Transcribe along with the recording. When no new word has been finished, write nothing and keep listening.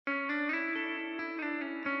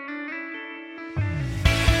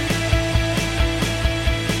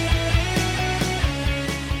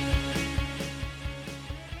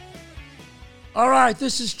All right,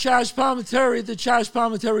 this is Chazz Palminteri, the Chazz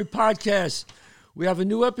Palminteri podcast. We have a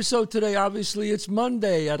new episode today. Obviously, it's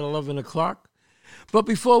Monday at 11 o'clock. But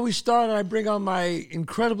before we start, I bring on my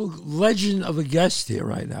incredible legend of a guest here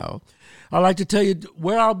right now. I'd like to tell you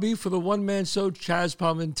where I'll be for the one-man show,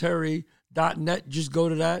 ChazzPalminteri.net. Just go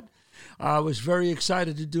to that. I was very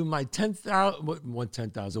excited to do my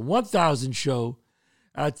 1,000 show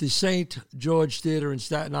at the St. George Theater in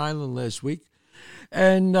Staten Island last week.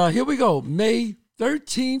 And here we go, May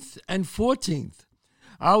 13th and 14th.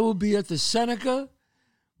 I will be at the Seneca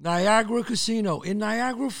Niagara Casino in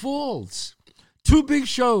Niagara Falls. Two big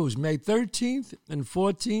shows, May 13th and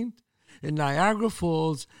 14th in Niagara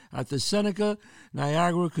Falls at the Seneca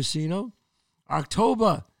Niagara Casino.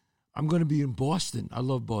 October, I'm going to be in Boston. I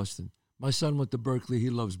love Boston. My son went to Berkeley. He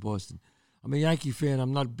loves Boston. I'm a Yankee fan.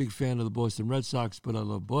 I'm not a big fan of the Boston Red Sox, but I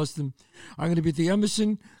love Boston. I'm going to be at the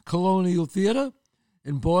Emerson Colonial Theater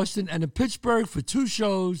in Boston and in Pittsburgh for two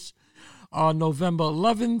shows on November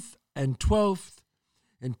 11th and 12th.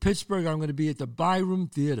 In Pittsburgh, I'm going to be at the Byram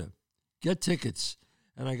Theater. Get tickets.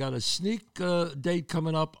 And I got a sneak date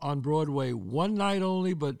coming up on Broadway, one night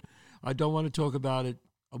only, but I don't want to talk about it.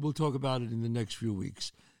 I will talk about it in the next few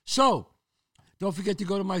weeks. So, don't forget to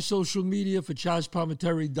go to my social media for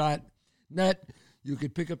ChazzPalminteri.net. You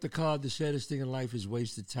could pick up the card, The Saddest Thing in Life is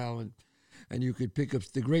Wasted Talent. And you could pick up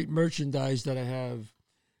the great merchandise that I have.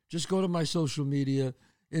 Just go to my social media,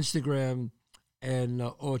 Instagram, and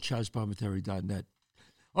or ChazzPalminteri.net.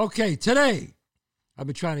 Okay, today, I've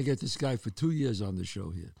been trying to get this guy for 2 years on the show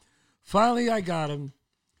here. Finally, I got him.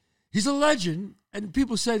 He's a legend, and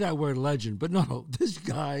people say that word legend, but no, this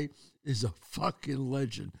guy is a fucking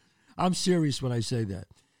legend. I'm serious when I say that.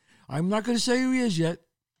 I'm not going to say who he is yet.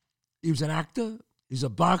 He was an actor. He's a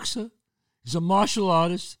boxer. He's a martial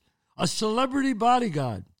artist. A celebrity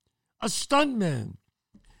bodyguard, a stuntman.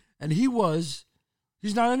 And he's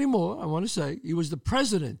not anymore, I want to say, he was the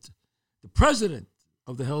president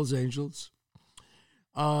of the Hells Angels.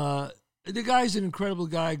 The guy's an incredible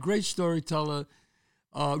guy, great storyteller,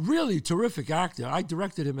 really terrific actor. I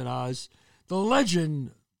directed him in Oz. The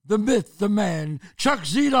legend, the myth, the man, Chuck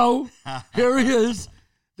Zito. Here he is,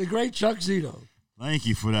 the great Chuck Zito. Thank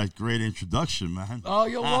you for that great introduction, man. Oh,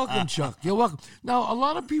 you're welcome, Chuck. You're welcome. Now, a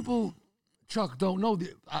lot of people, Chuck, don't know,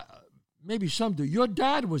 maybe some do. Your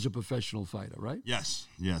dad was a professional fighter, right? Yes.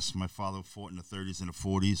 My father fought in the 30s and the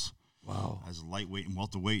 40s. Wow. As a lightweight and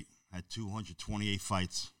welterweight, had 228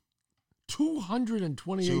 fights.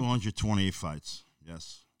 228? 228 fights,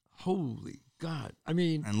 yes. Holy God. I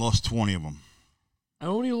mean. And lost 20 of them. I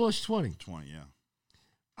only lost 20? 20, yeah.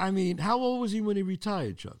 I mean, how old was he when he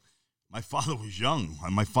retired, Chuck? My father was young.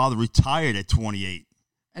 My father retired at 28.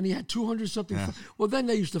 And he had 200-something. Yeah. Well, then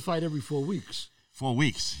they used to fight every 4 weeks. 4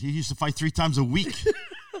 weeks. He used to fight 3 times a week.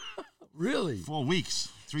 Really? 4 weeks.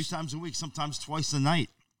 3 times a week, sometimes twice a night.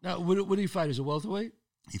 Now, what did he fight? As a welterweight?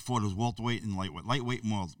 He fought as welterweight and lightweight. Lightweight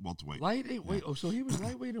and welterweight. Lightweight? Yeah. Oh, so he was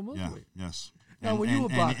lightweight and welterweight. Yeah, yes. Now, when you were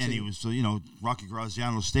boxing. And he was, Rocky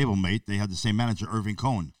Graziano's stablemate. They had the same manager, Irving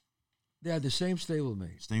Cohen. They had the same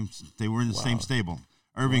stablemate. They were in the same stable.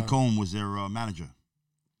 Irving Cohen was their manager.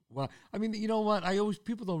 Wow. I mean, you know what?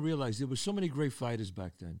 People don't realize there were so many great fighters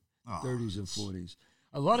back then, 30s and 40s.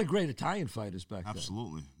 A lot of great Italian fighters back then.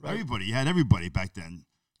 Absolutely. Right? Everybody. You had everybody back then.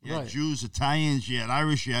 You had right. Jews, Italians, you had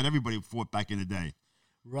Irish, you had everybody who fought back in the day.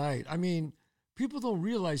 Right. I mean, people don't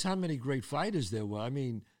realize how many great fighters there were. I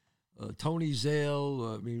mean, Tony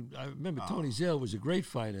Zale. I remember Tony Zale was a great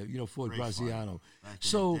fighter, fought Graziano. Back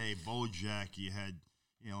in the day, Bojack, you had,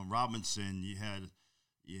 Robinson, you had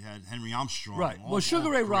Henry Armstrong. Right. Well,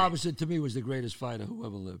 Sugar Ray Robinson, to me, was the greatest fighter who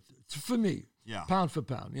ever lived. For me. Yeah. Pound for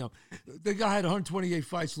pound. The guy had 128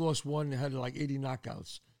 fights, lost one, and had like 80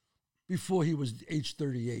 knockouts before he was age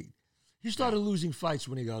 38. He started losing fights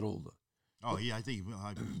when he got older. Oh, yeah. I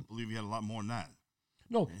believe he had a lot more than that.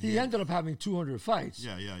 No, he ended up having 200 fights.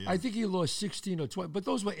 Yeah. I think he lost 16 or 20, but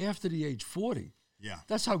those were after the age 40. Yeah.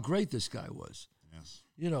 That's how great this guy was. Yes.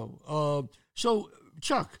 So,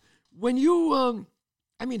 Chuck, when you...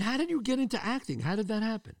 how did you get into acting? How did that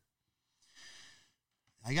happen?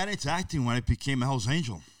 I got into acting when I became a Hells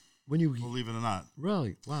Angel. Believe it or not.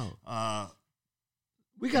 Really? Wow.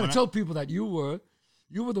 We got to tell people that you were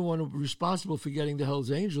the one responsible for getting the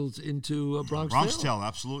Hells Angels into Bronx Tale.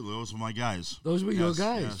 Absolutely. Those were my guys. Those were your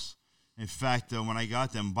guys. Yes. In fact, when I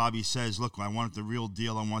got them, Bobby says, look, I want the real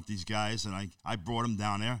deal. I want these guys. And I brought them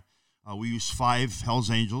down there. We used 5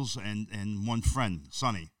 Hells Angels and one friend,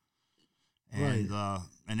 Sonny. And right.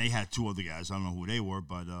 And they had 2 other guys. I don't know who they were,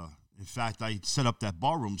 but in fact, I set up that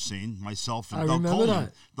barroom scene myself and Doug Coleman.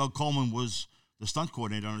 That. Doug Coleman was the stunt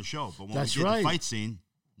coordinator on the show. But when That's we did right. the fight scene,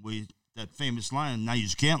 we that famous line, now you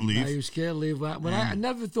just can't leave. Now you just can't leave. I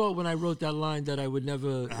never thought when I wrote that line that I would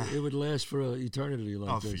never, it would last for an eternity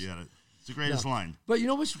like this. Forget it. It's the greatest line. But you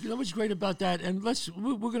know what's great about that? And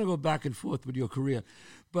we're going to go back and forth with your career.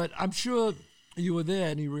 But I'm sure you were there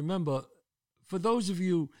and you remember, for those of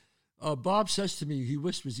you, Bob says to me, he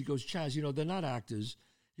whispers, he goes, Chazz, they're not actors.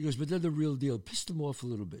 He goes, but they're the real deal. Piss them off a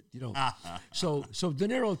little bit, So De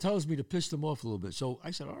Niro tells me to piss them off a little bit. So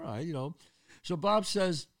I said, all right, So Bob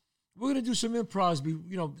says, we're going to do some improvs.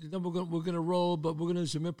 Then we're going to roll, but we're going to do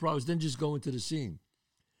some improvs. Then just go into the scene.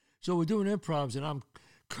 So we're doing improvs, and I'm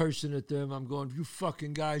cursing at them. I'm going, you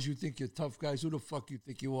fucking guys, you think you're tough guys. Who the fuck you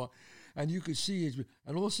think you are? And you could see it.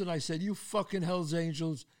 And all of a sudden I said, you fucking Hell's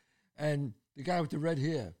Angels. And the guy with the red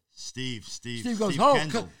hair. Steve goes,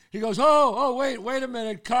 he goes, wait a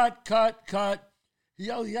minute, cut. He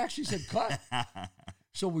actually said cut.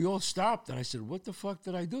 So we all stopped, and I said, what the fuck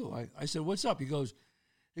did I do? I said, what's up? He goes,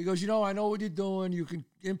 I know what you're doing. You can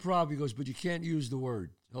improv. He goes, but you can't use the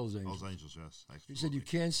word Hell's Angels. Hell's Angels, yes. Absolutely. He said, you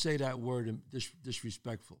can't say that word and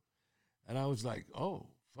disrespectful. And I was like, oh,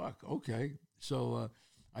 fuck, okay. So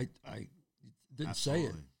I didn't say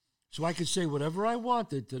it. So I could say whatever I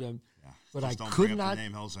wanted to them. Yeah. But I could not. The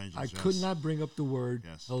name Hell's Angels, I could not bring up the word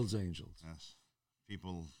Hell's Angels. Yes,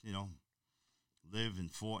 people, lived and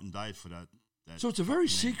fought and died for that. So it's a very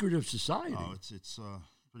secretive society. Oh, it's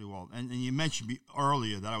pretty wild. And you mentioned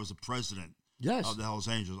earlier that I was a president. Of the Hell's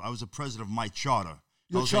Angels. I was a president of my charter.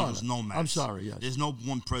 Hell's Angels Nomads. I'm sorry. Yes. There's no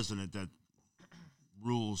one president that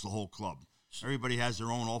rules the whole club. Everybody has their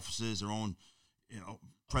own offices, their own,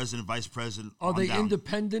 president, vice president. Are they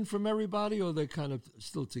independent from everybody, or are they kind of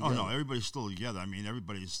still together? Oh, no, everybody's still together. I mean,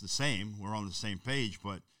 everybody's the same. We're on the same page,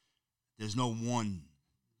 but there's no one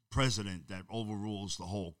president that overrules the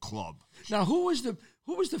whole club. Now, who was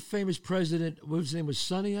the famous president? What his name was?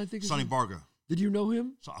 Sonny, I think. Sonny Barger. Did you know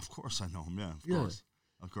him? So, of course I know him. Yeah,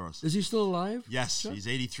 of course. Is he still alive? Yes, he's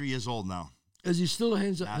 83 years old now. Is he still a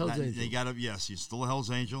Hell's Angel? Yes, he's still a Hell's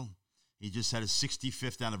Angel. He just had his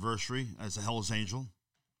 65th anniversary as a Hell's Angel.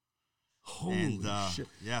 Holy shit!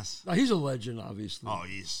 Yes, now, he's a legend, obviously. Oh,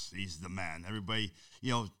 he's the man. Everybody,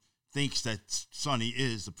 thinks that Sonny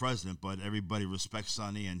is the president, but everybody respects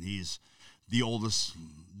Sonny, and he's the oldest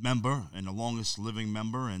member and the longest living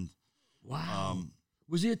member. And wow,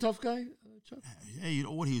 was he a tough guy, Chuck? Yeah, you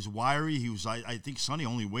know what? He was wiry. He was. I think Sonny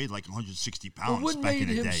only weighed like 160 pounds. But what back made in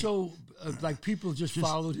the him day. so like people just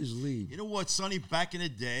followed his lead? You know what, Sonny? Back in the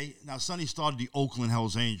day, now Sonny started the Oakland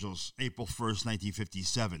Hell's Angels April 1st,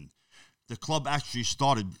 1957. The club actually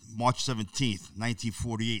started March 17th,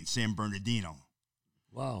 1948, in San Bernardino.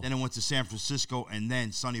 Wow. Then it went to San Francisco, and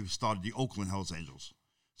then Sonny started the Oakland Hells Angels.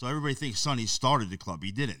 So everybody thinks Sonny started the club.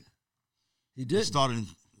 He didn't. He did. He started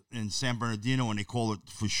in San Bernardino, and they call it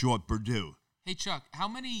for short Purdue. Hey, Chuck, how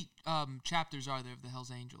many chapters are there of the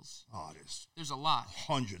Hells Angels? Oh, there's a lot.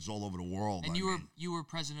 Hundreds all over the world. And you were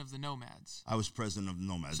president of the Nomads. I was president of the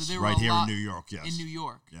Nomads. So there right were here in New York, yes. In New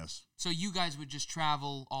York. Yes. So you guys would just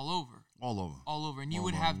travel all over. All over. All over. And you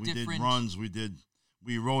would have different... We did runs.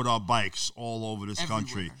 We rode our bikes all over this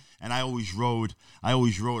country. And I always rode a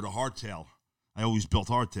hardtail. I always built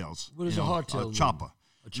hardtails. What is a hardtail? A chopper.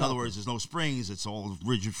 In other words, there's no springs. It's all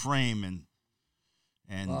rigid frame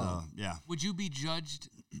and wow. Yeah. Would you be judged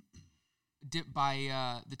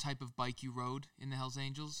by the type of bike you rode in the Hells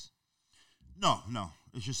Angels? No.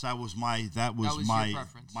 It's just that was my your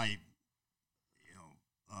preference.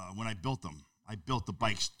 When I built them, I built the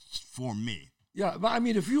bikes for me. Yeah, but I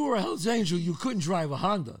mean, if you were a Hells Angel, you couldn't drive a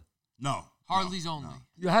Honda. No. Harleys only. No.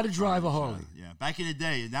 You had to drive a Harley. Yeah. Back in the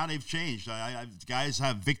day, now they've changed. Guys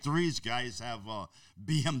have Victories. Guys have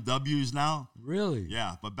BMWs now. Really?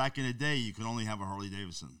 Yeah, but back in the day, you could only have a Harley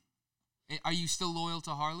Davidson. Are you still loyal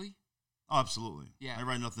to Harley? Oh, absolutely. Yeah. I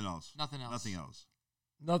ride nothing else. Nothing else.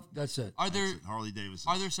 No, that's it. Harley Davidson.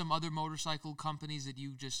 Are there some other motorcycle companies that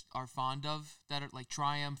you just are fond of that are like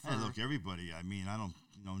Triumph? Hey, look, everybody. I mean, I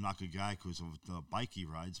don't knock a guy because of the bike he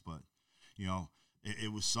rides, but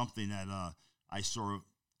it was something that I saw.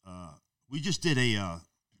 We just did a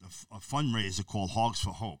fundraiser called Hogs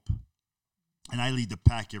for Hope, and I lead the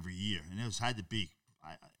pack every year, and it had to be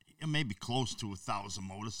maybe close to 1,000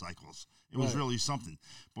 motorcycles. It was really something.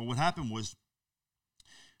 But what happened was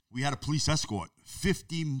we had a police escort.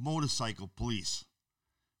 50 motorcycle police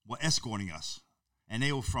were escorting us. And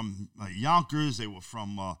they were from Yonkers. They were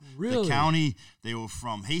from the county. They were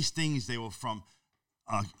from Hastings. They were from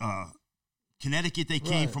Connecticut. They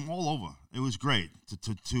came from all over. It was great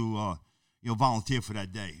to volunteer for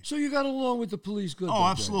that day. So you got along with the police good? Oh,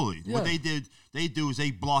 absolutely. Yeah. What they do is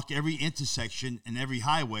they block every intersection and every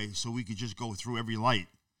highway so we could just go through every light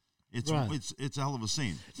It's Right. it's a hell of a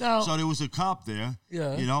scene. Now- so there was a cop there,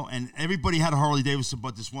 Yeah. and everybody had a Harley Davidson,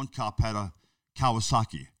 but this one cop had a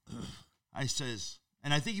Kawasaki. I says,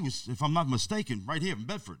 and I think he was, if I'm not mistaken, right here in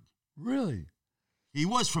Bedford. Really? He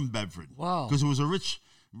was from Bedford. Wow. Because it was a rich,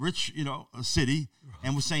 a city,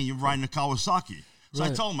 and was saying you're riding a Kawasaki. So I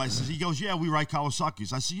Right. told him, I says, he goes, yeah, we ride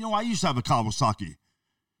Kawasaki's. I said, I used to have a Kawasaki.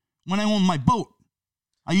 When I owned my boat,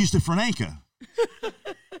 I used it for an anchor.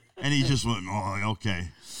 And he just went, oh, okay.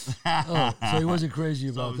 Oh, so he wasn't crazy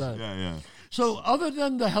So about that. Yeah. So other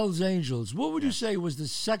than the Hells Angels, what would you say was the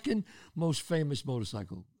second most famous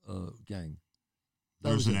motorcycle gang? That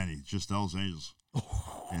There was isn't it. any, just the Hells Angels.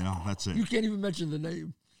 That's it. You can't even mention the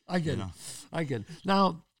name. I get You it. know. I get it.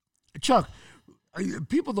 Now, Chuck,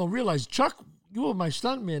 people don't realize, Chuck, you were my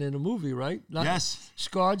stuntman in a movie, right? Yes.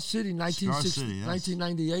 Scarred City, 1960, City, yes.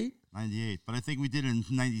 1998. 98. But I think we did it in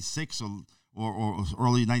 96 or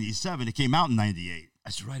early 97. It came out in 98.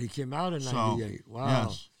 That's right. He came out in So, 98. Wow.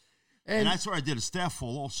 Yes. And And, that's where I did a staff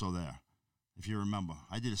fall also there, if you remember.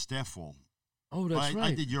 I did a staff fall. oh, that's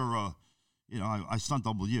right. I did your, I stunt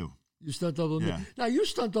double you. You stunt double me. Yeah. Now, you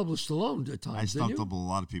stunt double Stallone at times, I didn't stunt you? double a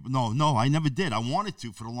lot of people. No, I never did. I wanted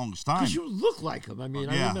to for the longest time. Because you look like him. I mean,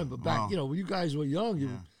 I Yeah, remember back, well, when you guys were young, you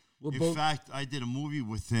Yeah. were In both. fact, I did a movie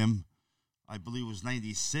with him, I believe it was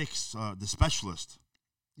 96, The Specialist,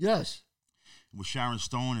 Yes. with Sharon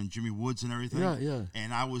Stone and Jimmy Woods and everything. Yeah.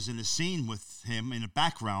 And I was in a scene with him in the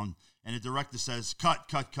background, and the director says, cut.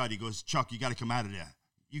 He goes, Chuck, you got to come out of there.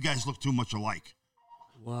 You guys look too much alike.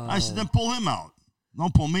 Wow. I said, then pull him out.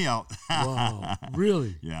 Don't pull me out. Wow.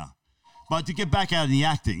 Really? Yeah. But to get back out of the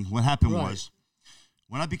acting, what happened Right. was,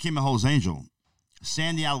 when I became a Hells Angel,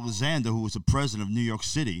 Sandy Alexander, who was the president of New York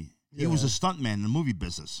City, he was a stuntman in the movie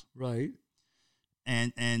business. Right.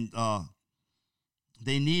 And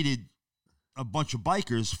they needed a bunch of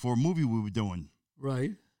bikers for a movie we were doing.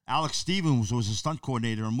 Right. Alex Stevens was a stunt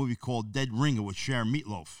coordinator in a movie called Dead Ringer with Sharon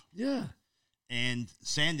Meatloaf. Yeah. And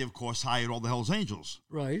Sandy, of course, hired all the Hells Angels.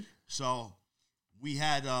 Right. So we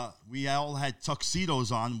all had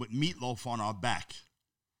tuxedos on with Meatloaf on our back.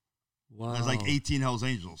 Wow. There's like 18 Hells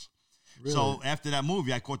Angels. Really? So after that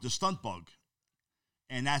movie, I caught the stunt bug.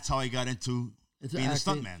 And that's how I got into being a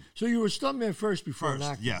acting. stuntman. So you were a stuntman first before an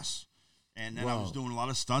First, actor? yes. And then I was Wow. doing a lot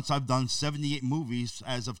of stunts. I've done 78 movies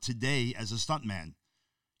as of today as a stuntman.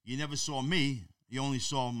 You never saw me. You only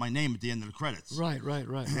saw my name at the end of the credits. Right.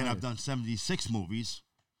 And I've done 76 movies,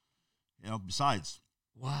 besides.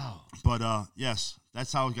 Wow. But, yes,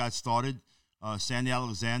 that's how it got started. Sandy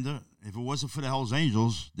Alexander, if it wasn't for the Hells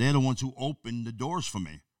Angels, they're the ones who opened the doors for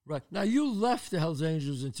me. Right. Now, you left the Hells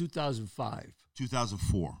Angels in 2005.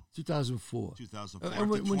 2004. 2004. 2004. And after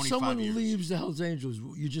when 25 someone years. leaves the Hells Angels,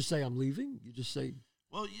 you just say, I'm leaving? You just say...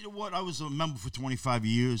 Well, you know what? I was a member for 25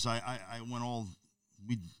 years.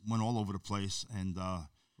 We went all over the place, and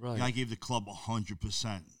Right. I gave the club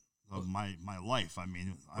 100% of my life. I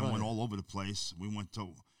mean, I Right. went all over the place. We went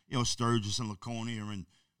to Sturgis and Laconia and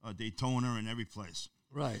Daytona and every place.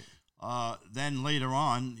 Right. Then later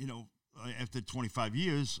on, after 25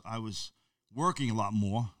 years, I was working a lot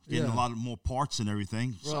more, getting Yeah. a lot of more parts and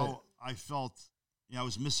everything. Right. So I felt, I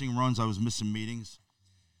was missing runs, I was missing meetings.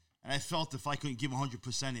 And I felt if I couldn't give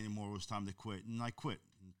 100% anymore, it was time to quit. And I quit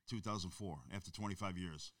in 2004 after 25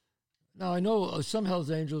 years. Now, I know some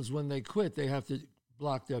Hells Angels, when they quit, they have to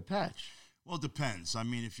block their patch. Well, it depends. I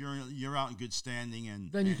mean, if you're out in good standing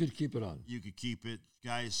and Then you could keep it on. you could keep it.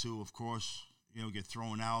 Guys who, of course, get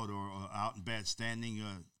thrown out or out in bad standing,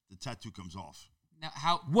 the tattoo comes off.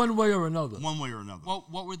 Now, One way or another. One way or another.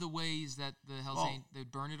 what were the ways that the Hells Angels,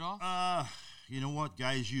 they'd burn it off? You know what?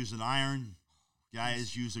 Guys use an iron.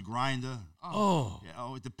 Guys use a grinder. Oh.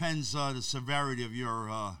 It depends the severity of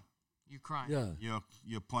your crime. Yeah.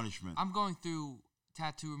 your punishment. I'm going through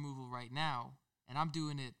tattoo removal right now, and I'm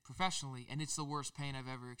doing it professionally, and it's the worst pain I've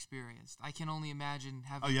ever experienced. I can only imagine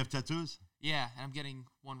having... Oh, you have tattoos? Yeah, and I'm getting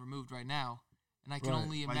one removed right now, and I can Right.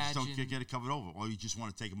 only Why you just imagine... don't get it covered over, or you just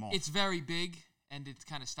want to take them off? It's very big, and it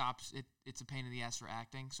kind of stops. It's a pain in the ass for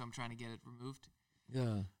acting, so I'm trying to get it removed.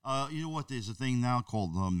 Yeah. You know what? There's a thing now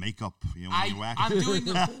called makeup. When you act.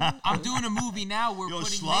 I'm doing a movie now where putting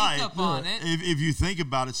Sly, makeup on it. If you think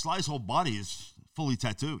about it, Sly's whole body is fully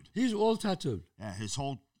tattooed. He's all tattooed. Yeah, his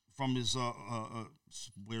whole from his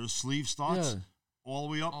where his sleeve starts Yeah. all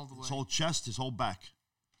the way up, All the way. his whole chest, his whole back.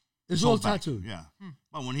 It's His all whole back, tattooed. Yeah.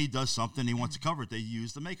 But when he does something, he wants to cover it. They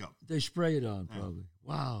use the makeup. They spray it on, probably.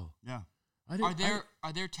 Wow. Yeah.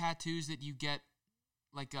 Are there tattoos that you get,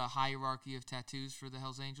 like a hierarchy of tattoos for the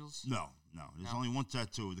Hells Angels? No. There's No. only one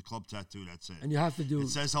tattoo, the club tattoo. That's it. And you have to do... It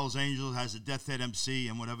says Hells Angels, has a Death Head MC,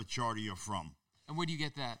 and whatever charter you're from. And where do you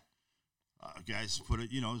get that? Guys put it,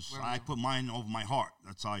 I put mine over my heart.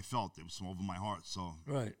 That's how I felt. It was over my heart. So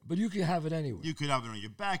Right. But you can have it anywhere. you could have it on your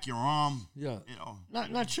back, your arm. Yeah. You know.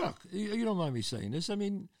 Not Chuck. You don't mind me saying this. I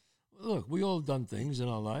mean, look, we all done things in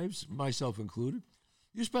our lives, myself included.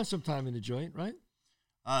 You spent some time in the joint, right?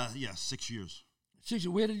 Yeah, 6 years.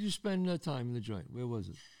 Where did you spend time in the joint? Where was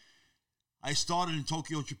it? I started in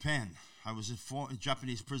Tokyo, Japan. I was in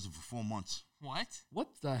Japanese prison for 4 months. What? What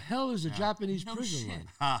the hell is a Japanese No prison shit.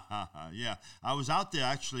 like? Yeah. I was out there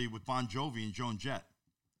actually with Bon Jovi and Joan Jett.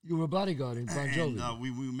 You were a bodyguard in Bon Jovi. And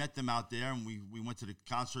we met them out there, and we went to the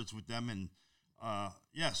concerts with them, and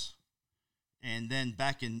yes. And then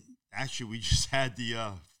actually we just had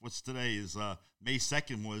what's today is May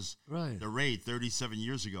 2nd was Right. the raid 37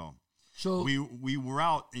 years ago. So We were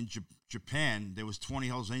out in Japan. There was 20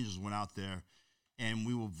 Hells Angels went out there, and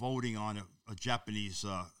we were voting on a Japanese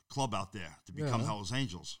club out there to become Hells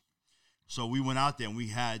Angels. So we went out there, and we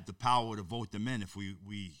had the power to vote them in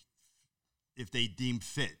if they deemed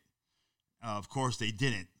fit. Of course, they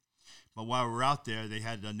didn't. But while we were out there, they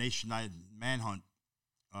had a nationwide manhunt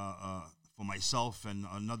for myself and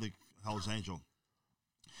another Hells Angel.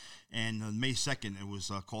 And on May 2nd, it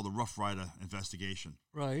was called the Rough Rider investigation.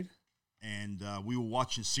 right. And we were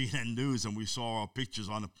watching CNN News, and we saw our pictures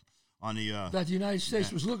on the That the United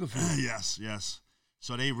States was looking for you. yes.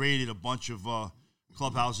 So they raided a bunch of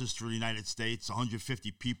clubhouses through the United States.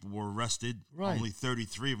 150 people were arrested. Right. Only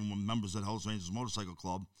 33 of them were members of the Hells Angels Motorcycle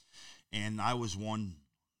Club. And I was one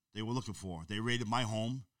they were looking for. They raided my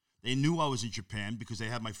home. They knew I was in Japan because they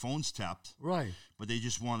had my phones tapped. Right. But they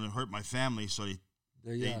just wanted to hurt my family, so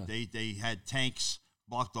they had tanks,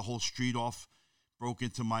 blocked the whole street off, broke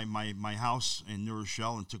into my house in New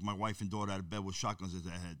Rochelle, and took my wife and daughter out of bed with shotguns at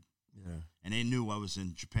their head. Yeah. And they knew I was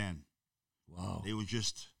in Japan. Wow. They were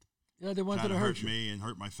just They wanted trying to to hurt hurt you. me and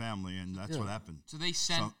hurt my family, and that's what happened. So they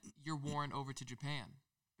sent your warrant over to Japan,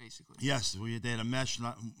 basically. Yes, they had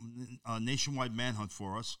a nationwide manhunt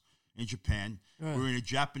for us in Japan. Right. We were in the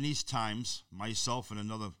Japanese Times, myself and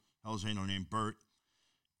another Hells Angel named Bert,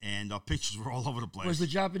 and our pictures were all over the place. Was the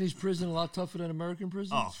Japanese prison a lot tougher than American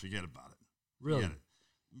prison? Oh, forget about it. Really? Forget it.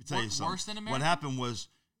 Let me tell you something. Worse than American? What happened was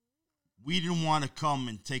we didn't want to come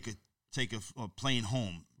and take a plane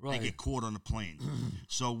home. Right. They get caught on the plane.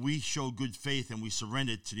 So we showed good faith, and we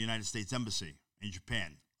surrendered to the United States Embassy in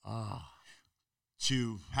Japan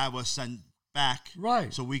to have us sent back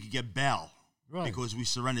Right. so we could get bail. Right. Because we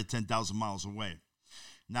surrendered 10,000 miles away.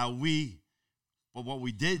 Now but what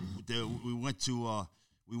we did, we went to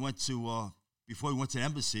before we went to the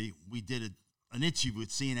embassy, we did an interview with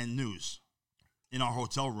CNN News in our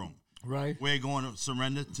hotel room. Right. We're going to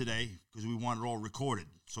surrender today because we want it all recorded.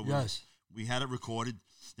 So Yes. we had it recorded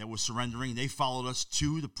that we're surrendering. They followed us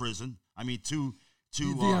to the prison. I mean, to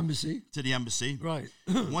The embassy. To the embassy. Right.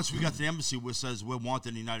 Once we got to the embassy, where it says we're wanted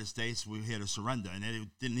in the United States, we're here to surrender. And they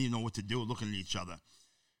didn't even know what to do, looking at each other.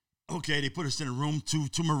 Okay, they put us in a room. Two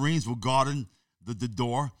Marines were guarding the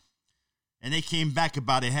door. And they came back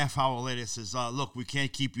about a half hour later and says, look, we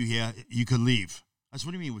can't keep you here. You can leave. I said,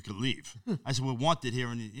 what do you mean we could leave? I said, we're wanted here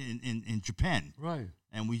in Japan. Right.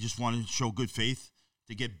 And we just want to show good faith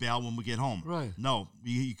to get bail when we get home. Right. No,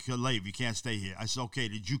 you can leave. You can't stay here. I said, okay,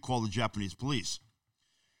 did you call the Japanese police?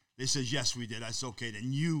 They said, yes, we did. I said, okay,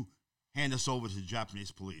 then you hand us over to the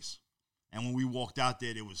Japanese police. And when we walked out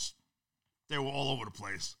there, they were all over the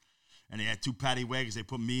place. And they had two paddy wagons. They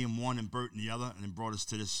put me in one and Bert in the other, and then brought us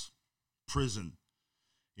to this prison.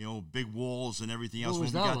 You know, big walls and everything else. What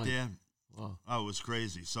was when we that got like? there, Wow. oh, it was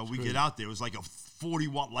crazy. So we crazy. get out there. It was like a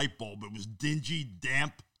 40-watt light bulb. It was dingy,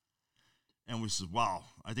 damp. And we said, wow,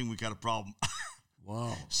 I think we got a problem.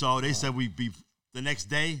 Wow. So they said the next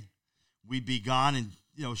day, we'd be gone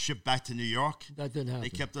and, shipped back to New York. That didn't happen. They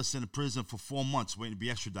kept us in a prison for 4 months waiting to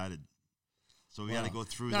be extradited. So we had to go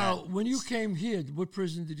through Now, that. when you came here, what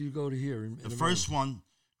prison did you go to here? In The first one,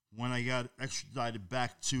 when I got extradited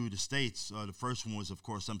back to the States, the first one was, of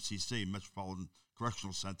course, MCC, Metropolitan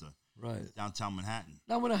Correctional Center, right. downtown Manhattan.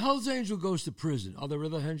 Now, when a Hell's Angel goes to prison, are there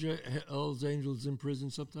other Hell's Angels in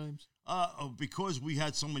prison sometimes? Because we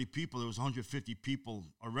had so many people, there was 150 people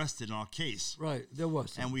arrested in our case. Right, there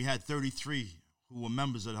was. And we had 33 who were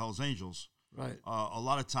members of the Hells Angels. Right. A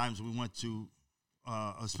lot of times we went to,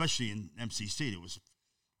 especially in MCC, there was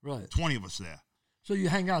Right. 20 of us there. So you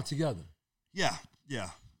hang out together. Yeah.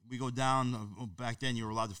 We go down, back then you were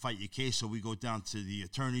allowed to fight your case, so we go down to the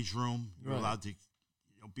attorney's room. You're Right. allowed to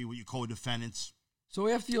be with your co-defendants. So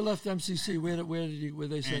after you left MCC, where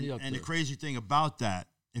they send you up And to? the crazy thing about that,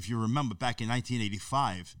 if you remember, back in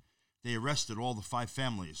 1985, they arrested all the 5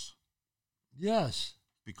 families Yes.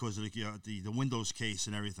 because of the Windows case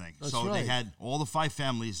and everything. That's so right. they had all the 5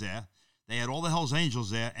 families there. They had all the Hells Angels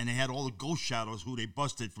there, and they had all the Ghost Shadows who they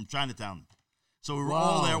busted from Chinatown. So we were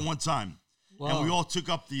all there at one time. Wow. And we all took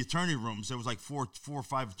up the attorney rooms. There was like four or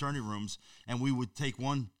five attorney rooms, and we would take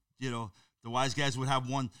one. You know, the wise guys would have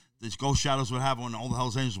one. The Ghost Shadows would have one. All the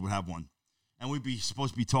Hells Angels would have one. And we'd be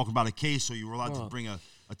supposed to be talking about a case, so you were allowed to bring a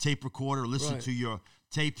tape recorder, listen to your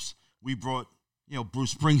tapes. We brought,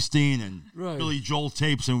 Bruce Springsteen and Billy Joel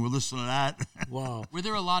tapes, and we're listening to that. Wow. Were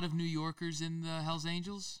there a lot of New Yorkers in the Hells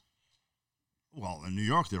Angels? Well, in New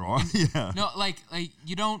York there are, yeah. No, like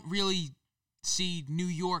you don't really see New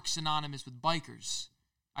York synonymous with bikers.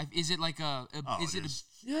 Is it like hundreds.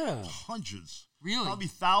 Really? Probably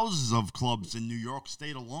thousands of clubs in New York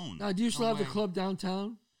State alone. Now, do you still have the club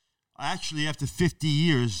downtown? Actually, after 50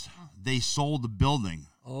 years, they sold the building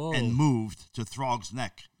and moved to Throg's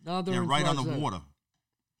Neck. Now they're right on the Neck. water.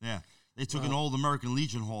 Yeah. They took an old American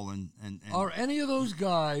Legion Hall and are any of those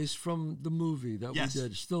guys from the movie that we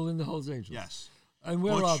did still in the Hells Angels? Yes. And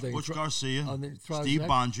where are they? Butch Garcia, Throg's Steve Neck?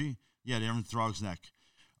 Bonji. Yeah, they're in Throg's Neck.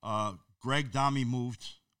 Greg Domme moved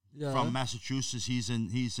from Massachusetts. He's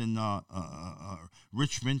in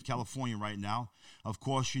Richmond, California right now. Of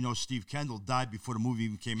course, Steve Kendall died before the movie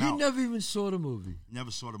even came out. He never even saw the movie.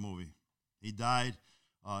 Never saw the movie. He died.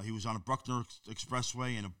 He was on a Bruckner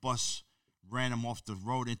Expressway, and a bus ran him off the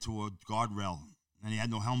road into a guardrail, and he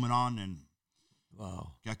had no helmet on, and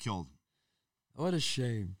got killed. What a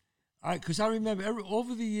shame. Because I remember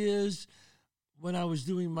over the years when I was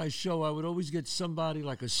doing my show, I would always get somebody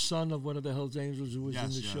like a son of one of the Hells Angels who was in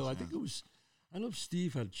the show. I think it was, I don't know if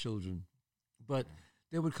Steve had children, but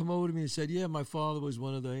they would come over to me and said, yeah, my father was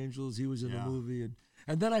one of the Angels. He was in the movie.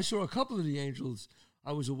 And then I saw a couple of the Angels.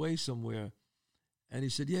 I was away somewhere. And he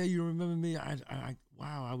said, yeah, you remember me?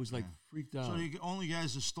 Wow, I was like freaked out. So the only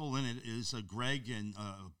guys that still in it is Greg and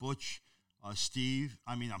Butch, Steve.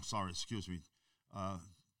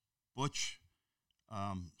 Butch,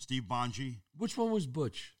 Steve Bonji. Which one was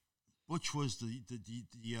Butch? Butch was the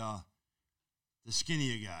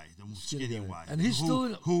skinnier guy, the skinnier guy. And he's still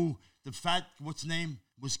in... Who, the fat, what's his name,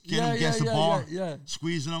 was getting him against the bar,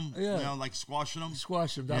 squeezing him, like squashing him.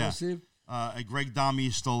 Squash him, that was Steve? Greg Domme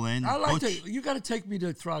is still in. You got to take me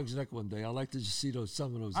to Throg's Neck one day. I like to see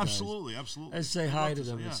some of those guys. Absolutely. And say hi to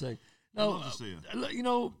them and say... No, I'd love to see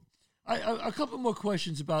you. A couple more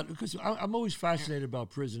questions about, because I'm always fascinated about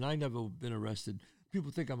prison. I never been arrested.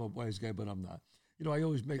 People think I'm a wise guy, but I'm not. I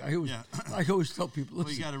always tell people. Listen,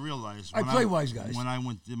 well, you got to realize. I play wise guys. When I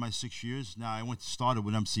did my 6 years, started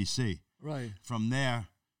with MCC. Right. From there,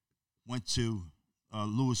 went to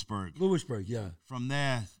Lewisburg. Yeah. From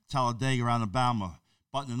there, Talladega, Alabama,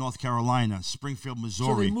 Butner, North Carolina, Springfield,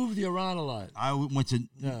 Missouri. So they moved you around a lot. I went to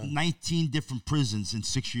 19 different prisons in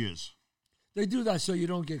 6 years. They do that so you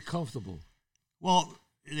don't get comfortable. Well,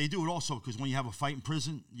 they do it also because when you have a fight in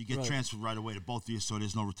prison, you get transferred right away to both of you, so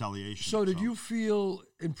there's no retaliation. So did you feel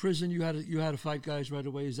in prison you had to fight guys right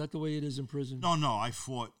away? Is that the way it is in prison? No. I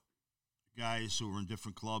fought guys who were in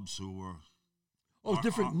different clubs who were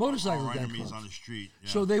different motorcycle gang enemies clubs on the street. Yeah.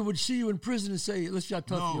 So they would see you in prison and say, "Let's just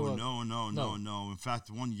tough you up." No. In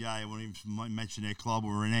fact, one guy, I won't even mention their club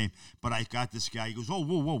or a name, but I got this guy. He goes, "Oh,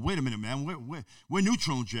 whoa, wait a minute, man. We're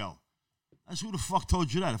neutral in jail." I said, who the fuck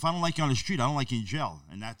told you that? If I don't like you on the street, I don't like you in jail.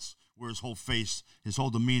 And that's where his whole face, his whole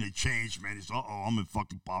demeanor changed, man. He's, I'm in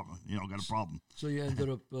fucking problem. Got a problem. So you ended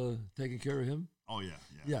up taking care of him? Oh, yeah.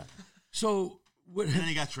 Yeah. So... and then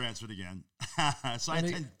he got transferred again. So I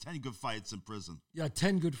had 10 good fights in prison. Yeah,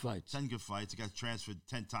 10 good fights. 10 good fights. I got transferred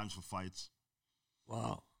 10 times for fights.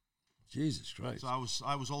 Wow. Jesus Christ. So I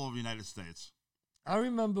was all over the United States. I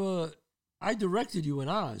remember... I directed you in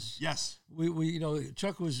Oz. Yes. We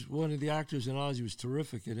Chuck was one of the actors in Oz. He was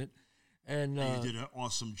terrific in it. And you did an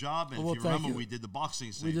awesome job. And if you remember, we did the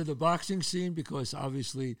boxing scene. We did the boxing scene because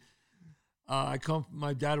obviously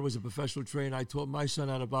my dad was a professional trainer. I taught my son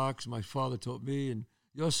how to box. My father taught me, and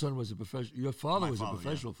your son was a professional. Your father was a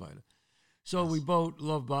professional fighter. So we both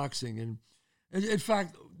love boxing. And in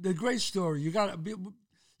fact, the great story, you got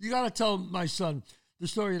to tell my son the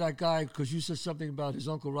story of that guy, because you said something about his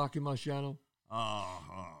uncle Rocky Marciano.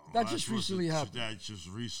 That just recently happened. That just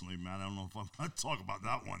recently, man. I don't know if I'm going to talk about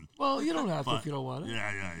that one. Well, you don't have to if you don't want to.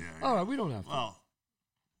 Yeah. All right, we don't have to. Well,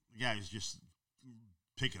 the guy was just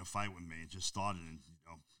picking a fight with me. It just started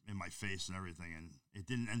in my face and everything, and it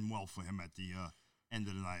didn't end well for him at the end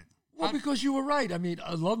of the night. Well, because you were right. I mean,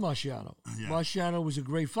 I love Marciano. Yeah. Marciano was a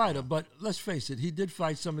great fighter, but let's face it, he did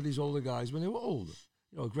fight some of these older guys when they were older.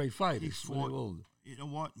 Great fighters when they were older. You know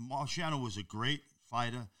what? Marciano was a great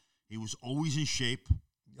fighter. He was always in shape.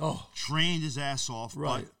 Trained his ass off.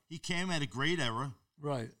 Right. But he came at a great era.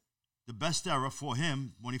 Right. The best era for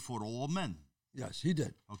him when he fought all old men. Yes, he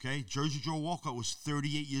did. Okay, Jersey Joe Walcott was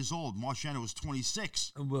 38 years old. Marciano was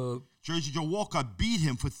 26. Well, Jersey Joe Walcott beat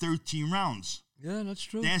him for 13 rounds. yeah, that's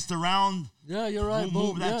true. Danced around. Yeah, you're right.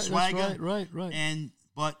 Moved that yeah, swagger. That's right.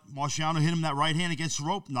 But Marciano hit him that right hand against the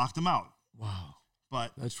rope, knocked him out. Wow.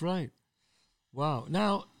 But That's right. Wow.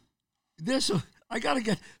 Now, I got to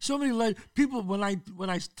get so many people. When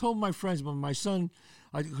I told my friends, but my son,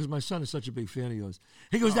 because my son is such a big fan of yours,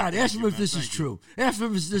 he goes, Dad, ask him if this is true. Ask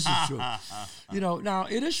him if this is true. Now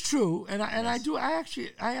it is true, and I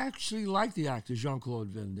actually like the actor Jean-Claude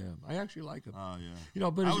Van Damme. I actually like him. Oh yeah.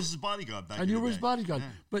 But I was his bodyguard back. And you were his bodyguard. Yeah.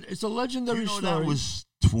 But it's a legendary story. That was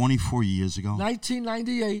 24 years ago.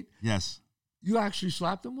 1998. Yes. You actually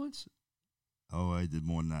slapped him once. Oh, I did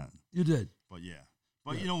more than that. You did. But yeah.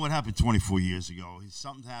 But you know what happened 24 years ago?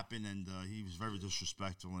 Something happened, and he was very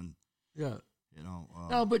disrespectful, and yeah.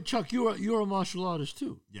 No, but Chuck, you're a martial artist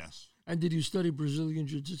too. Yes. And did you study Brazilian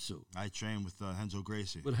Jiu-Jitsu? I trained with Renzo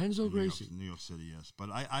Gracie. With Renzo Gracie, New York City, yes. But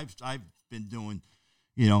I've been doing,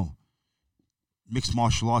 mixed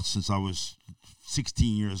martial arts since I was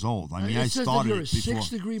 16 years old. I mean, I started you're a before.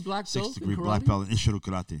 6th-degree black belt. 6th degree black belt in Ishiro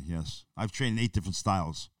Karate. Yes, I've trained in 8 different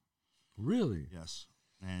styles. Really? Yes,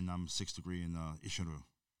 and I'm 6th degree in Ishiro.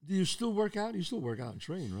 Do you still work out? You still work out and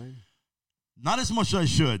train, right? Not as much as I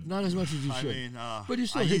should. Not as much as you should. I mean, but you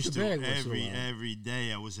still hit the bag every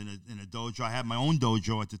day. I was in a dojo. I had my own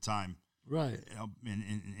dojo at the time. Right.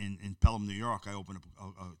 In Pelham, New York, I opened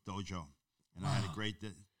up a dojo, and I had a great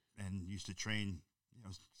and used to train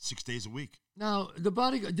 6 days a week. Now, the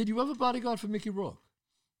bodyguard. Did you ever bodyguard for Mickey Rourke?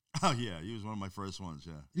 Oh yeah, he was one of my first ones.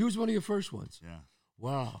 Yeah. He was one of your first ones. Yeah.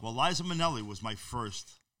 Wow. Well, Liza Minnelli was my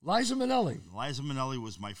first. Liza Minnelli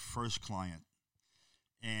was my first client,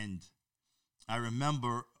 and I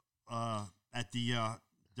remember at the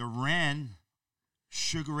Duran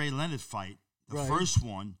Sugar Ray Leonard fight, the first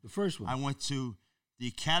one. I went to the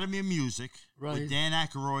Academy of Music with Dan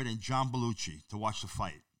Aykroyd and John Belushi to watch the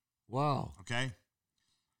fight. Wow. Okay.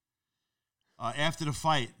 After the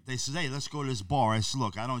fight, they said, "Hey, let's go to this bar." I said,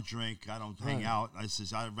 "Look, I don't drink. I don't hang out." I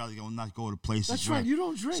said, "I'd rather not go to places." That's right. You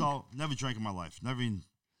don't drink. So never drank in my life. Never even.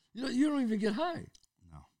 You don't even get high.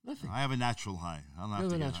 No. Nothing. I have a natural high. I don't have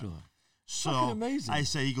to get natural high. So amazing. I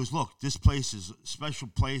say, he goes, "Look, this place is a special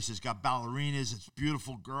place. It's got ballerinas. It's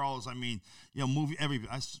beautiful girls. I mean, movie everybody."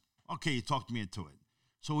 I said, "Okay, you talked me into it."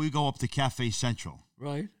 So we go up to Cafe Central.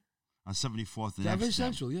 Right. On 74th and Cafe Amsterdam,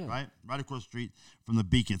 Central, yeah. Right across the street from the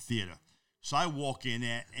Beacon Theater. So I walk in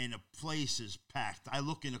there, and the place is packed. I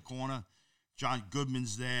look in the corner. John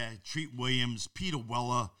Goodman's there. Treat Williams. Peter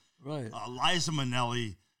Weller. Right. Liza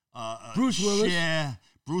Minnelli. Bruce Willis. Yeah.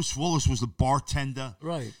 Bruce Willis was the bartender.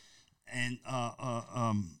 Right. And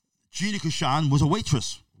Gina Kashan was a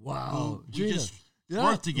waitress. Wow. We Gina. just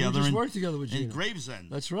worked together. We just worked together with Gina. In Gravesend.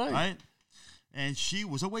 That's right. Right? And she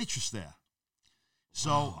was a waitress there.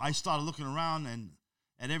 So I started looking around and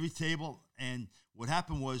at every table, and what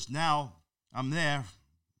happened was now I'm there,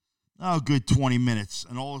 a good 20 minutes,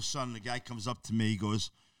 and all of a sudden the guy comes up to me. He goes,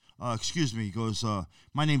 excuse me, he goes,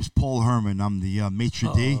 my name's Paul Herman. I'm the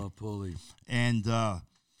maitre d'. Oh, Paulie. And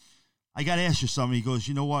I got to ask you something. He goes,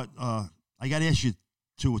 you know what? I got to ask you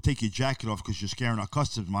to take your jacket off because you're scaring our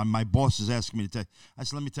customers. My boss is asking me to take. I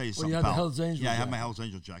said, let me tell you something, you had pal. the Hell's Angel Yeah, I jacket. had my Hell's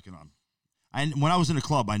Angel jacket on. And when I was in the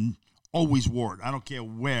club, I always wore it. I don't care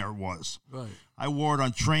where it was. Right. I wore it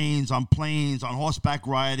on trains, on planes, on horseback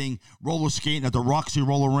riding, roller skating at the Roxy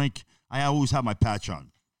roller rink. I always had my patch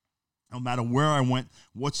on. No matter where I went,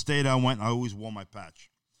 what state I went, I always wore my patch.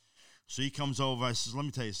 So he comes over. I says, let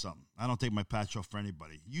me tell you something. I don't take my patch off for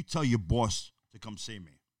anybody. You tell your boss to come see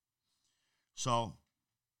me. So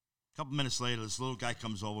a couple minutes later, this little guy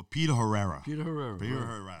comes over, Peter Herrera. Peter Herrera.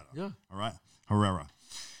 Yeah. All right? Herrera.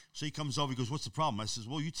 So he comes over. He goes, what's the problem? I says,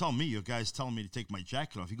 well, you tell me. Your guy's telling me to take my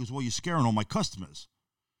jacket off. He goes, well, you're scaring all my customers.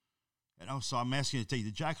 So I'm asking you to take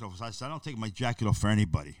the jacket off. So I said, I don't take my jacket off for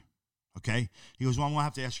anybody. Okay? He goes, well, I'm going to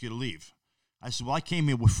have to ask you to leave. I said, well, I came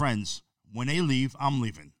here with friends. When they leave, I'm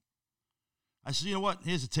leaving. I said, you know what?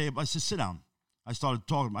 Here's a table. I said, sit down. I started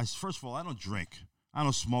talking. I said, first of all, I don't drink. I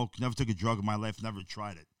don't smoke. Never took a drug in my life. Never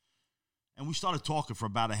tried it. And we started talking for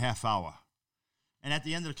about a half hour. And at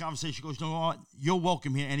the end of the conversation, he goes, you know what? You're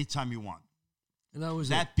welcome here anytime you want. And that was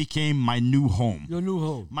that became my new home. Your new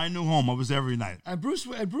home. My new home. I was there every night. And Bruce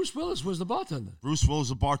Willis was the bartender. Bruce Willis was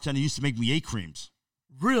the bartender. He used to make me 8 creams.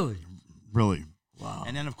 Really? Really. Wow.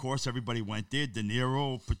 And then, of course, everybody went there. De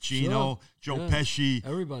Niro, Pacino, Joe Pesci.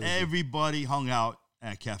 Everybody hung out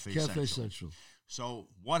at Cafe Central. So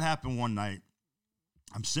what happened one night,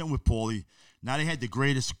 I'm sitting with Paulie. Now they had the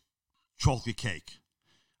greatest chocolate cake.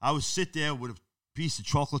 I would sit there with a piece of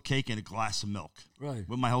chocolate cake and a glass of milk. Right.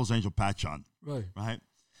 With my Hell's Angel patch on. Right. Right?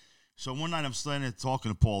 So one night I'm standing there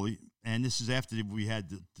talking to Paulie, and this is after we had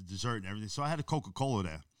the dessert and everything. So I had a Coca-Cola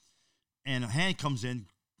there. And a hand comes in,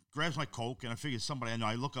 grabs my Coke, and I figure somebody I know.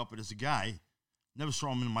 I look up, and it's a guy. Never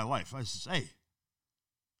saw him in my life. I says, hey,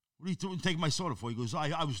 what are you doing taking my soda for? He goes,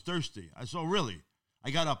 I was thirsty. I said, oh, really?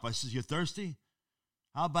 I got up. I says, you're thirsty?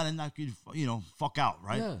 How about I knock you, fuck out,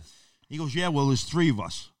 right? Yeah. He goes, yeah, well, there's 3 of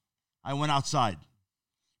us. I went outside,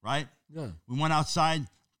 right? Yeah. We went outside,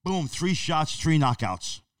 boom, 3 shots, 3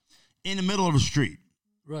 knockouts in the middle of the street,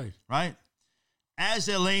 Right. right? As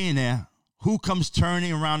they're laying there, who comes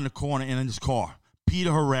turning around the corner in his car?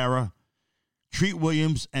 Peter Herrera, Treat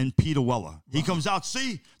Williams, and Peter Weller. He comes out,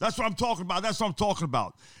 see? That's what I'm talking about. That's what I'm talking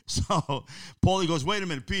about. So Paulie goes, wait a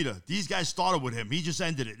minute, Peter. These guys started with him. He just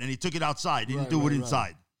ended it, and he took it outside. He didn't do it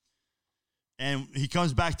inside. And he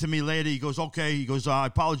comes back to me later. He goes, okay. He goes, I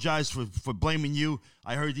apologize for blaming you.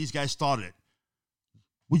 I heard these guys started it.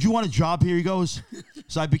 Would you want a job here? He goes.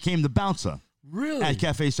 So I became the bouncer. Really? At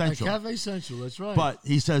Cafe Central. At Cafe Central, that's right. But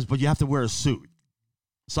he says, but you have to wear a suit.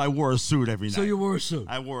 So I wore a suit every night. So you wore a suit.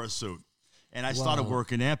 I wore a suit. And I started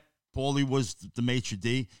working there. Paulie was the maitre d'.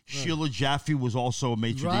 Right. Sheila Jaffe was also a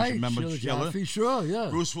maitre d'. Right. Remember Sheila? Jaffe, sure, yeah.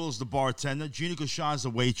 Bruce Will's the bartender. Gina Gauchan's the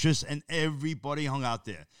waitress. And everybody hung out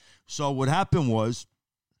there. So what happened was,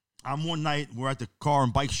 one night, we're at the car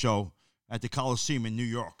and bike show at the Coliseum in New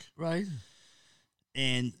York. Right.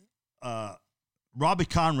 And Robert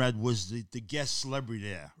Conrad was the guest celebrity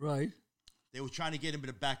there. Right. They were trying to get him in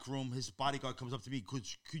the back room. His bodyguard comes up to me, could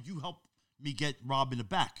you help me get Rob in the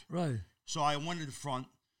back? Right. So I went in the front,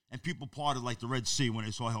 and people parted like the Red Sea when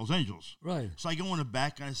they saw Hell's Angels. Right. So I go in the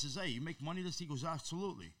back, and I says, hey, you make money this? He goes,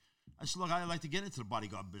 absolutely. I said, look, I'd like to get into the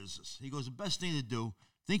bodyguard business. He goes, the best thing to do,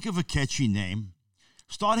 think of a catchy name,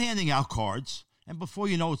 start handing out cards, and before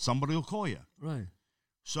you know it, somebody will call you. Right.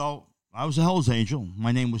 So I was a Hell's Angel.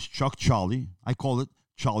 My name was Chuck Charlie. I called it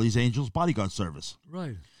Charlie's Angels Bodyguard Service.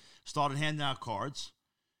 Right. Started handing out cards.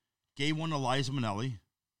 Gave one to Liza Minnelli.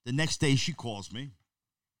 The next day she calls me.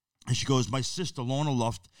 And she goes, my sister, Lorna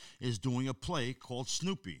Luft, is doing a play called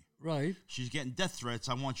Snoopy. Right. She's getting death threats.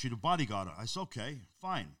 I want you to bodyguard her. I said, okay,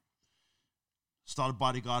 fine. Started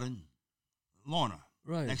bodyguarding Lorna.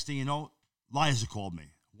 Right. Next thing you know, Liza called me.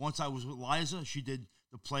 Once I was with Liza, she did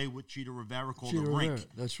the play with Cheetah Rivera called The Rink.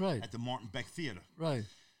 That's right. At the Martin Beck Theater. Right.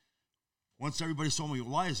 Once everybody saw me with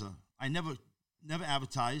Liza, I never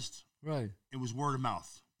advertised. Right. It was word of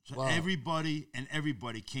mouth. So everybody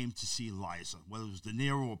came to see Liza, whether it was De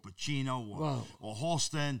Niro or Pacino or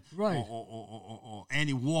Halston right. or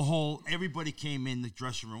Andy Warhol. Everybody came in the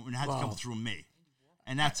dressing room and had to come through me.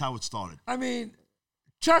 And that's how it started. I mean,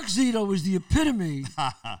 Chuck Zito was the epitome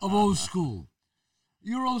of old school.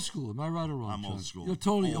 You're old school. Am I right or wrong? I'm Chuck? old school. You're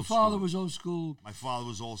totally. Old your father school. was old school. My father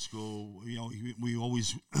was old school. We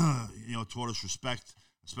always, taught us respect,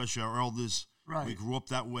 especially our elders. Right. We grew up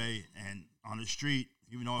that way, and on the street,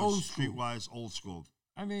 even though I was streetwise, old school.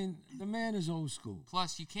 I mean, the man is old school.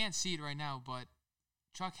 Plus, you can't see it right now, but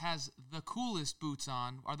Chuck has the coolest boots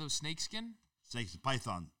on. Are those snakeskin? Snakes,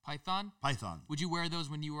 python. Python? Python. Would you wear those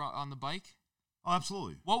when you were on the bike? Oh,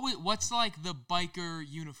 absolutely. What's like the biker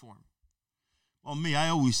uniform? Well, me, I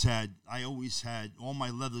always had all my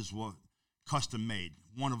leathers were custom made,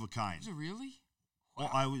 one of a kind. Is it really? Wow.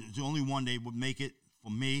 I was the only one they would make it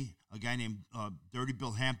for me. A guy named Dirty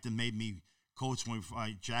Bill Hampton made me coats,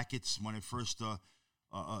 jackets when I first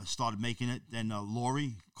started making it. Then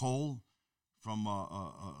Lori Cole from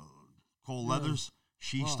Cole Leathers,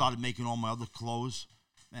 she started making all my other clothes,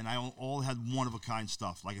 and I all had one of a kind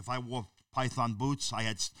stuff. Like if I wore python boots, I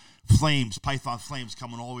had python flames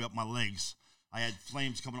coming all the way up my legs. I had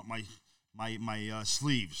flames coming up my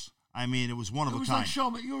sleeves. I mean, it was one of a kind. It was like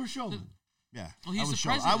showman. You were a showman. Yeah, well, he's the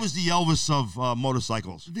president. I was the Elvis of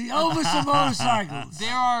motorcycles. The Elvis of motorcycles.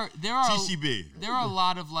 There are TCB. There are a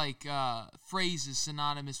lot of like phrases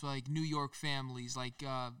synonymous with like New York families, like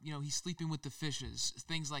he's sleeping with the fishes,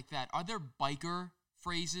 things like that. Are there biker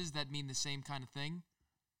phrases that mean the same kind of thing?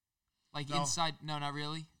 Like inside? No, not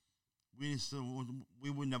really. We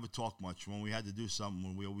would never talk much. When we had to do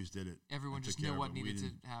something, we always did it. Everyone just knew what needed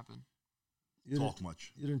to happen. You didn't talk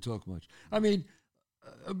much. You didn't talk much. I mean,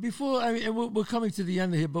 and we're coming to the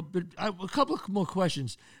end of here, but a couple of more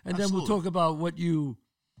questions, and then we'll talk about what you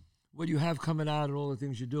have coming out and all the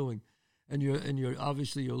things you're doing, and your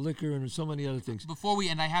obviously your liquor and so many other things. Before we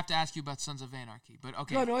end, I have to ask you about Sons of Anarchy, but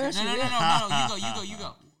okay. No. You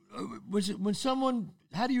go. When someone,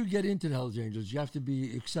 how do you get into the Hells Angels? You have to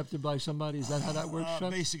be accepted by somebody. Is that how that works?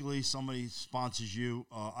 Basically, somebody sponsors you.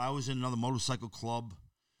 I was in another motorcycle club.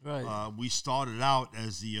 Right. We started out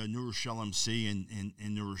as the New Rochelle MC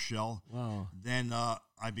in New Rochelle. Wow. Then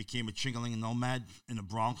I became a Chingaling Nomad in the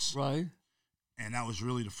Bronx. Right. And that was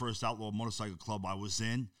really the first outlaw motorcycle club I was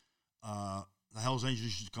in. The Hells Angels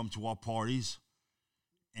used to come to our parties,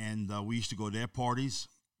 and we used to go to their parties.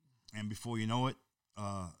 And before you know it,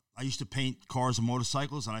 I used to paint cars and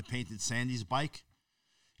motorcycles, and I painted Sandy's bike.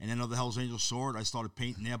 And then the Hells Angels saw it. I started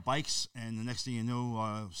painting their bikes, and the next thing you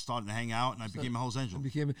knew, starting to hang out, and I became a Hells Angel.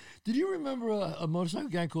 Did you remember a motorcycle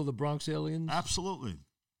gang called the Bronx Aliens? Absolutely.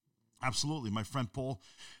 Absolutely. My friend Paul,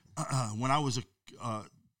 when I was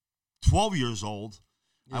 12 years old,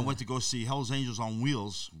 I went to go see Hells Angels on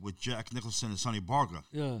Wheels with Jack Nicholson and Sonny Barger.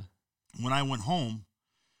 Yeah. When I went home,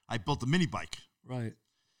 I built a mini bike. Right.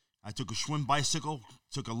 I took a Schwinn bicycle,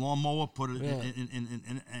 took a lawnmower, put it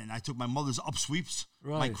in, and I took my mother's upsweeps,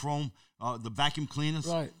 my chrome, the vacuum cleaners,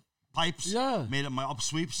 pipes, made up my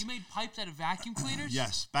upsweeps. You made pipes out of vacuum cleaners?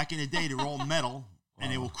 Yes. Back in the day, they were all metal,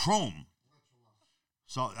 and they were chrome.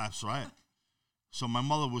 So that's right. So my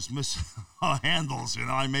mother was missing her handles,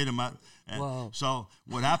 I made them out. So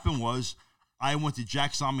what happened was I went to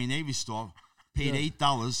Jack's Army Navy store, paid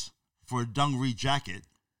 $8 for a dungaree jacket,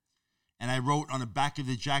 and I wrote on the back of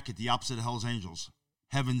the jacket the opposite of Hells Angels,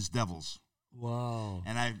 Heaven's Devils. Wow.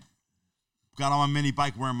 And I got on my mini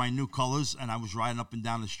bike wearing my new colors, and I was riding up and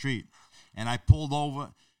down the street. And I pulled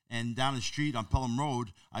over, and down the street on Pelham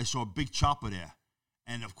Road, I saw a big chopper there.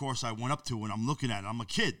 And, of course, I went up to it, and I'm looking at it. I'm a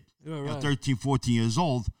kid, 13, 14 years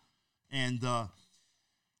old. And all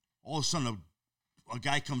of a sudden, a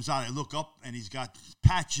guy comes out. I look up, and he's got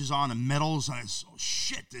patches on and medals. And I said, oh,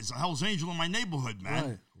 shit, there's a Hells Angel in my neighborhood, man.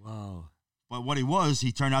 Right. Wow. But what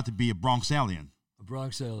he turned out to be a Bronx alien. A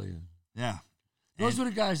Bronx alien. Yeah. Those were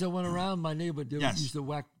the guys that went around my neighborhood. They used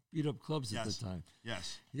to beat up clubs at the time.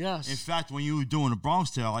 Yes. Yes. In fact, when you were doing a Bronx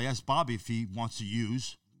Tale, I asked Bobby if he wants to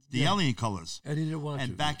use the alien colors. And he didn't want to.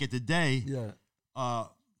 And back at the day,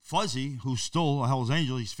 Fuzzy, who's still a Hells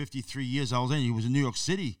Angel, he's 53 years Hells Angel. He was a New York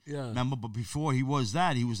City member, but before he was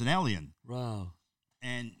that, he was an alien. Wow.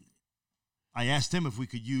 And I asked him if we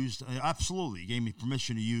could use, absolutely. He gave me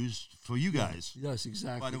permission to use for you guys. Yes,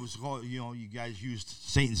 exactly. But it was, you guys used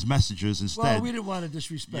Satan's messengers instead. Well, we didn't want to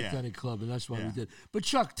disrespect any club, and that's why we did. But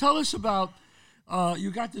Chuck, tell us about,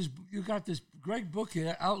 you got this great book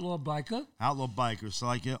here, Outlaw Biker. Outlaw Biker. So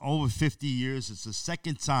like over 50 years, it's the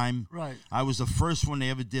second time. Right. I was the first one they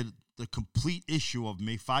ever did the complete issue of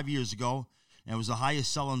me 5 years ago, and it was the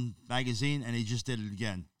highest selling magazine, and they just did it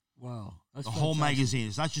again. Wow. That's the whole magazine.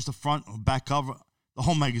 It's not just the front or back cover. The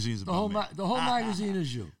whole magazine is about me. The whole magazine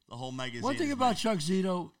is you. The whole magazine. One thing about Chuck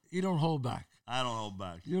Zito, you don't hold back. I don't hold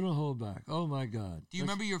back. You don't hold back. Oh my God. Do you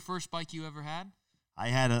remember your first bike you ever had? I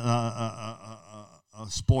had a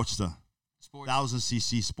Sportster.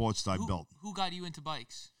 1,000cc Sportster I built. Who got you into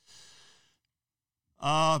bikes?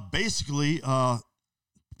 Basically,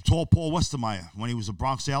 tall Paul Westermeyer when he was a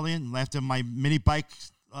Bronx alien. After my mini bike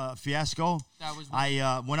fiasco,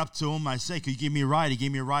 I went up to him. I said, could you give me a ride? He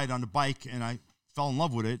gave me a ride on the bike, and I fell in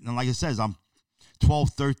love with it. And like I said, I'm 12,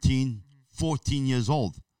 13, 14 years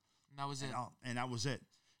old. And that was it. And that was it.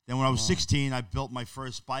 Then when I was 16, I built my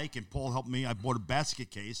first bike, and Paul helped me. I bought a basket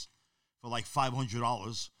case for like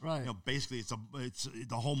 $500. Right. Basically, it's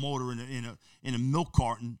the whole motor in a milk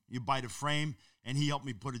carton. You buy the frame, and he helped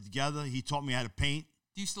me put it together. He taught me how to paint.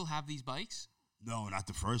 Do you still have these bikes? No, not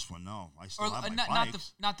the first one. No, I still have my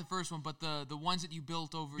bikes. Not the first one, but the ones that you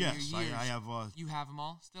built over your years. Yes, I have. You have them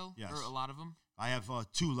all still? Yes. Or a lot of them? I have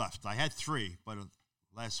 2 left. I had 3, but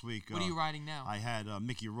last week. What are you riding now? I had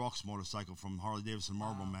Mickey Rourke's motorcycle from Harley Davidson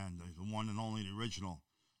Marlboro Man, the one and only, the original.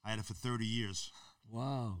 I had it for 30 years.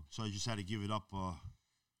 Wow. So I just had to give it up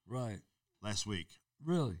last week.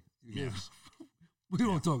 Really? Yes. We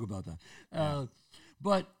won't talk about that.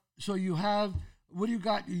 But, so you have, what do you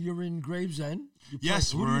got? You're in Gravesend.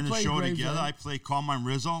 Yes, we're in a show together. I play Carmine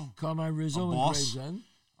Rizzo. Carmine Rizzo in Gravesend.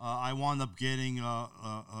 I wound up getting,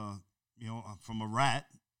 from a rat,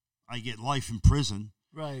 I get life in prison.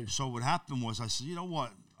 Right. So what happened was I said, you know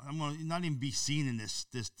what? I'm going to not even be seen in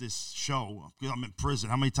this show because I'm in prison.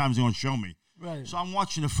 How many times are they going to show me? Right. So I'm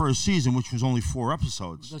watching the first season, which was only 4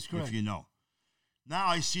 episodes. That's correct. If you know. Now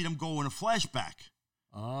I see them go in a flashback.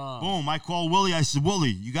 Ah. Boom. I call Willie. I said, Willie,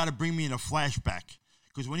 you got to bring me in a flashback.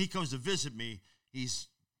 Because when he comes to visit me,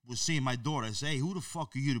 was seeing my daughter. I say, hey, who the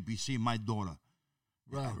fuck are you to be seeing my daughter?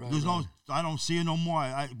 Right. I don't see her no more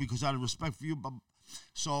because out of respect for you. But,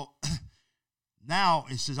 so now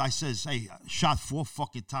I says, hey, I shot 4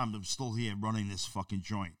 fucking times. I'm still here running this fucking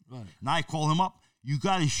joint. Right. Now I call him up. You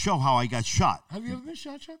got to show how I got shot. Have you ever been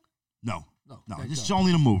shot, Chuck? No. This is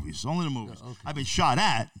only the movies. Yeah, okay. I've been shot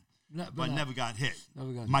at. but never got hit.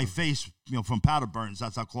 Never got My hit. face, from powder burns.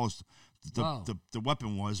 That's how close Wow. the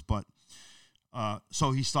weapon was. But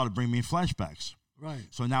so he started bringing me flashbacks. Right.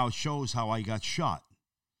 So now it shows how I got shot,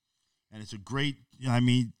 and it's a great.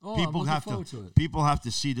 People have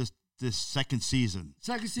to see this second season.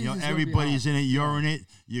 Second season. Everybody's in it. You're in it.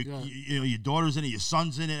 Your daughter's in it. Your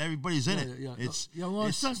son's in it. Everybody's in it. Yeah. Well,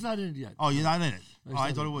 his son's not in it yet. Oh, you're not in it. No,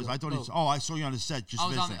 I thought it was. I thought it's. Oh, I saw you on the set just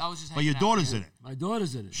visiting. I was just but your hanging out, daughter's in it. My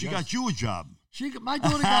daughter's in it. She got you a job. My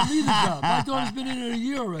daughter got me the job. My daughter's been in it a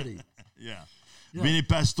year already. Yeah. Vinny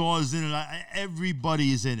Pastor's in it.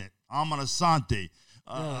 Everybody is in it. Amon Asante.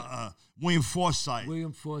 William Forsythe.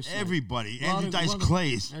 Everybody. Andrew Dice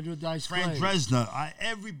Clay. Fran Dresner.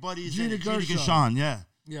 Everybody's in it. Gina Gershon. Yeah.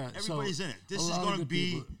 Everybody's in it. This is going to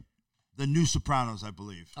be the new Sopranos, I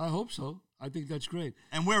believe. I hope so. I think that's great.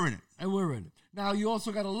 And we're in it. Now, you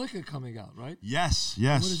also got a liquor coming out, right? Yes.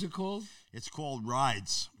 What is it called? It's called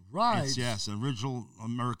Rides. Rides? Yes, an original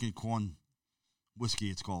American corn whiskey,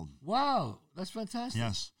 it's called. Wow. That's fantastic.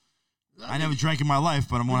 Yes. I never drank in my life,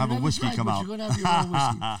 but I'm going to have a whiskey come out. You're going to have your own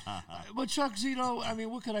whiskey. But Chuck Zito,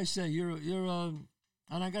 what can I say? You're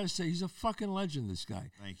and I got to say, he's a fucking legend, this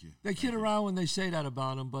guy. Thank you. They kid around when they say that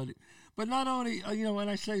about him, but not only, and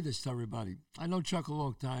I say this to everybody, I know Chuck a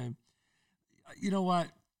long time. You know what?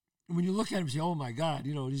 When you look at him and say, oh, my God,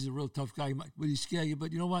 he's a real tough guy. Will he scare you?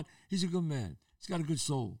 But you know what? He's a good man. He's got a good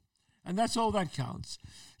soul. And that's all that counts.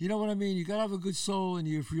 You know what I mean? You got to have a good soul and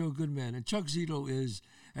you're a good man. And Chuck Zito is.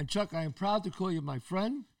 And Chuck, I am proud to call you my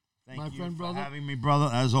friend. Thank you brother. for having me, brother,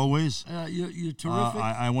 as always. You're terrific.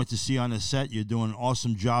 I went to see you on the set. You're doing an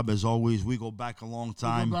awesome job, as always. We go back a long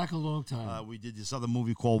time. We did this other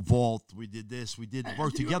movie called Vault. We did this. We did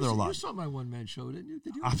work together a lot. You saw my one-man show, didn't you?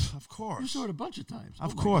 Did you? Of course. You saw it a bunch of times.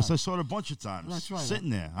 Of course. I saw it a bunch of times. That's right.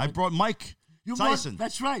 Sitting there. I brought Mike Tyson.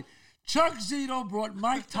 That's right. Chuck Zito brought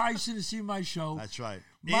Mike Tyson to see my show. That's right.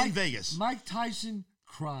 In Vegas. Mike Tyson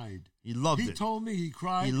cried. He loved it. He told me he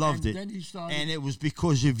cried. He loved it. Then he started. And it was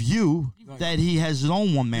because of you that he has his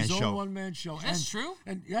own one-man show. His own one-man show. That's true?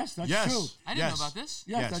 And yes, that's true. I didn't know about this.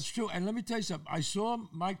 Yes, that's true. And let me tell you something. I saw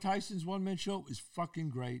Mike Tyson's one-man show. It's fucking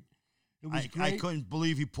great. It was great. I couldn't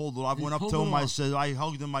believe he pulled it off. I went up to him. I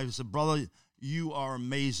hugged him. I said, brother, you are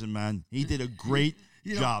amazing, man. He did a great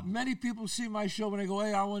job. Many people see my show when they go,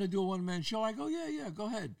 hey, I want to do a one-man show. I go, yeah, go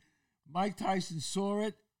ahead. Mike Tyson saw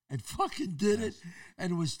it and fucking did it,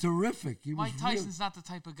 and it was terrific. Mike Tyson's not the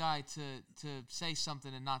type of guy to say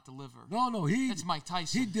something and not deliver. No, it's Mike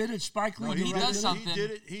Tyson. He did it. Spike Lee. He does something. He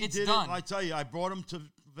did it. It's done. I tell you, I brought him to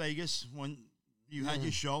Vegas when you had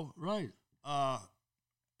your show. Right.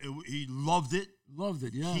 He loved it.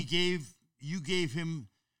 Yeah. You gave him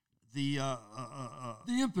the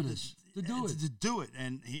impetus to do it,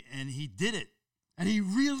 and he did it. And he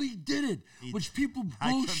really did it, which people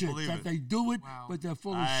bullshit that they do it, but they're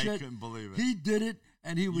full of shit. I couldn't believe it. He did it,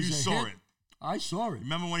 and he was You saw it. I saw it.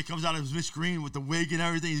 Remember when he comes out of his screen with the wig and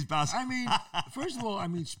everything? He's bouncing. First of all,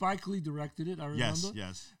 Spike Lee directed it, I remember.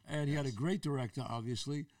 Yes. And he had a great director,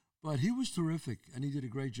 obviously. But he was terrific, and he did a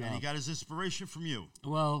great job. And he got his inspiration from you.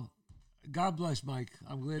 Well, God bless Mike.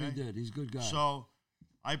 I'm glad he did. He's a good guy. So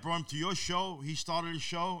I brought him to your show. He started a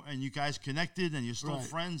show, and you guys connected, and you're still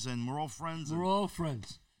friends, and we're all friends. We're all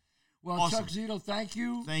friends. Well, awesome. Chuck Zito, thank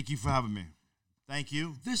you. Thank you for having me. Thank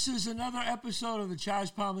you. This is another episode of the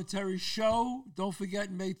Chazz Palminteri Show. Don't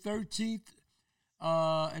forget, May 13th.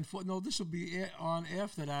 This will be on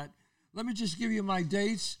after that. Let me just give you my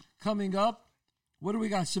dates coming up. What do we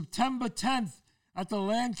got? September 10th at the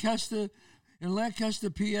Lancaster,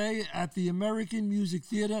 PA, at the American Music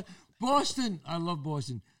Theater. Boston, I love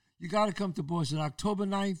Boston. You got to come to Boston. October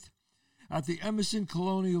 9th at the Emerson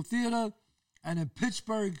Colonial Theater. And in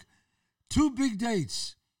Pittsburgh, 2 big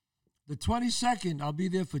dates. The 22nd, I'll be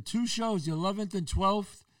there for 2 shows, the 11th and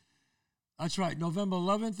 12th. That's right, November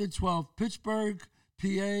 11th and 12th, Pittsburgh,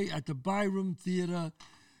 PA, at the Byram Theater.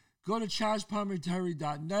 Go to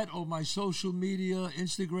ChazzPalminteri.net or my social media,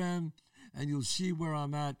 Instagram, and you'll see where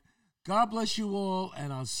I'm at. God bless you all,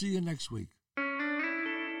 and I'll see you next week.